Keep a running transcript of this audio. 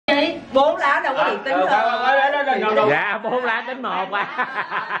4 lá đâu có bị tính đâu. Dạ 4 lá tính 1 à.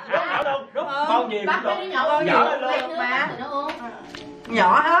 Rút con gì cũng nhỏ luôn mà.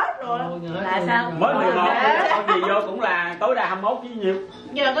 Nhỏ hết rồi. Là sao? Mới 11 con gì vô cũng là tối đa 21 chứ nhiêu.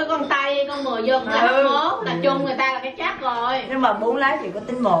 Giờ cái con tay con 10 vô cũng là 21 là chung người ta là cái chắc rồi. Nhưng mà 4 lá chỉ có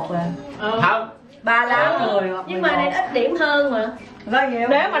tính 1 à. Không. 3 lá 10 hoặc nhưng mà nên ít điểm hơn mà.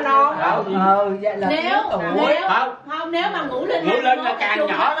 Nếu mà non nếu nếu mà ngủ linh là càng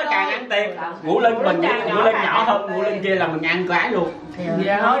nhỏ nó càng ăn tiền. Ngủ linh mình ngủ linh nhỏ hơn ngủ linh kia là mình ăn cái luôn.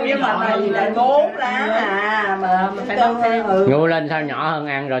 Thôi nhưng mà mình là 4 lá à mà mình phải đâu thêm. Ngủ linh sao nhỏ hơn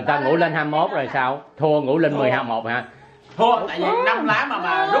ăn rồi ta ngủ linh 21 rồi sao? Thua ngủ linh 11 hả? Thua tại vì 5 lá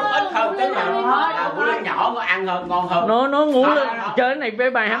mà rút ít hơn tức là ngủ linh nhỏ nó ăn hơn ngon hơn. Nó ngủ linh chơi cái này với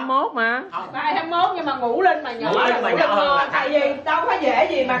bài 21 mà. Bài 21 nhưng mà ngủ linh mà nhỏ là ngủ linh ngon tại vì đâu có dễ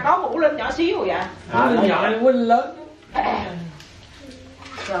gì mà có ngủ linh nhỏ xíu vậy. Nhỏ ngủ linh lớn.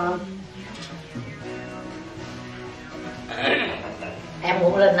 Em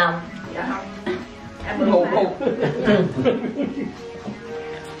ngủ linh không? Dạ không. Em ngủ.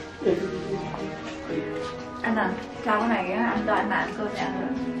 Anh à, sao cái này á, anh cho anh làm cô ăn rồi.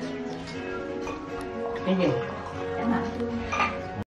 Cái gì? Em làm